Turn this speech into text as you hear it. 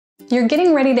You're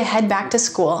getting ready to head back to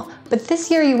school, but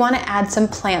this year you want to add some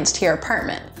plants to your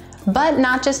apartment. But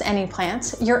not just any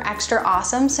plants, you're extra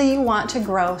awesome, so you want to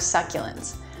grow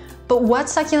succulents. But what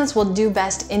succulents will do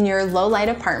best in your low light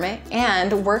apartment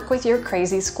and work with your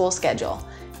crazy school schedule?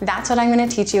 That's what I'm going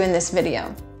to teach you in this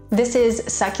video. This is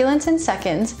Succulents in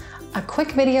Seconds, a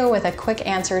quick video with a quick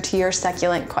answer to your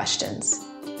succulent questions.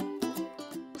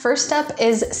 First up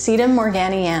is Sedum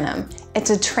morganianum.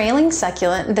 It's a trailing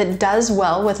succulent that does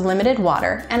well with limited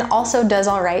water and also does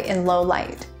all right in low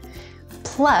light.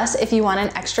 Plus, if you want an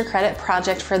extra credit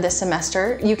project for this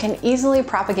semester, you can easily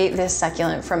propagate this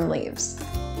succulent from leaves.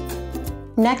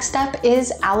 Next up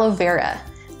is aloe vera.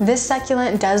 This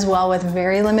succulent does well with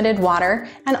very limited water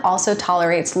and also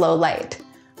tolerates low light.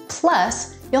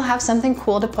 Plus, you'll have something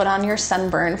cool to put on your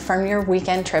sunburn from your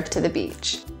weekend trip to the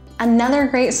beach. Another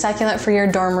great succulent for your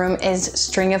dorm room is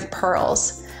string of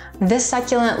pearls. This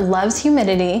succulent loves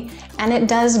humidity and it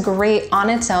does great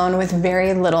on its own with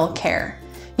very little care.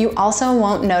 You also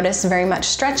won't notice very much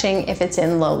stretching if it's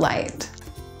in low light.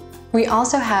 We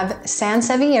also have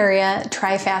Sansevieria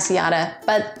trifasciata,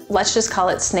 but let's just call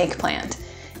it snake plant.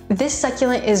 This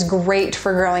succulent is great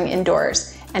for growing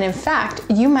indoors, and in fact,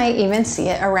 you might even see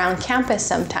it around campus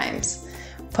sometimes.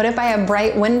 Put it by a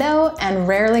bright window and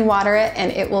rarely water it,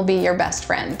 and it will be your best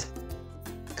friend.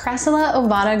 Crassula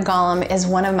ovata Gollum is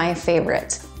one of my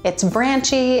favorites. It's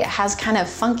branchy, it has kind of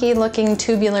funky looking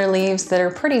tubular leaves that are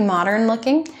pretty modern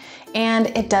looking, and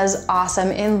it does awesome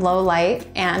in low light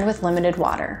and with limited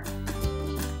water.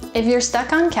 If you're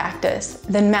stuck on cactus,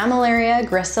 then Mammillaria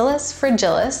gracilis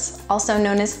fragilis, also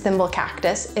known as Thimble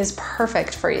Cactus, is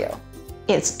perfect for you.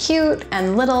 It's cute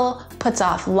and little, puts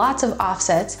off lots of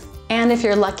offsets, and if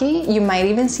you're lucky, you might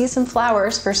even see some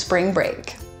flowers for spring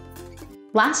break.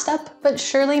 Last up, but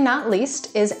surely not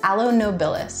least, is Aloe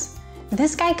nobilis.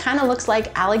 This guy kind of looks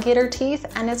like alligator teeth,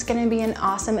 and it's going to be an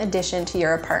awesome addition to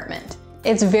your apartment.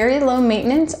 It's very low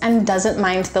maintenance and doesn't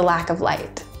mind the lack of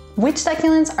light. Which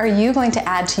succulents are you going to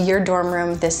add to your dorm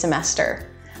room this semester?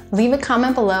 Leave a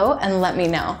comment below and let me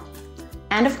know.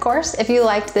 And of course, if you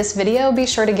liked this video, be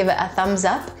sure to give it a thumbs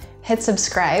up, hit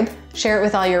subscribe, share it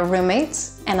with all your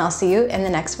roommates, and I'll see you in the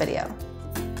next video.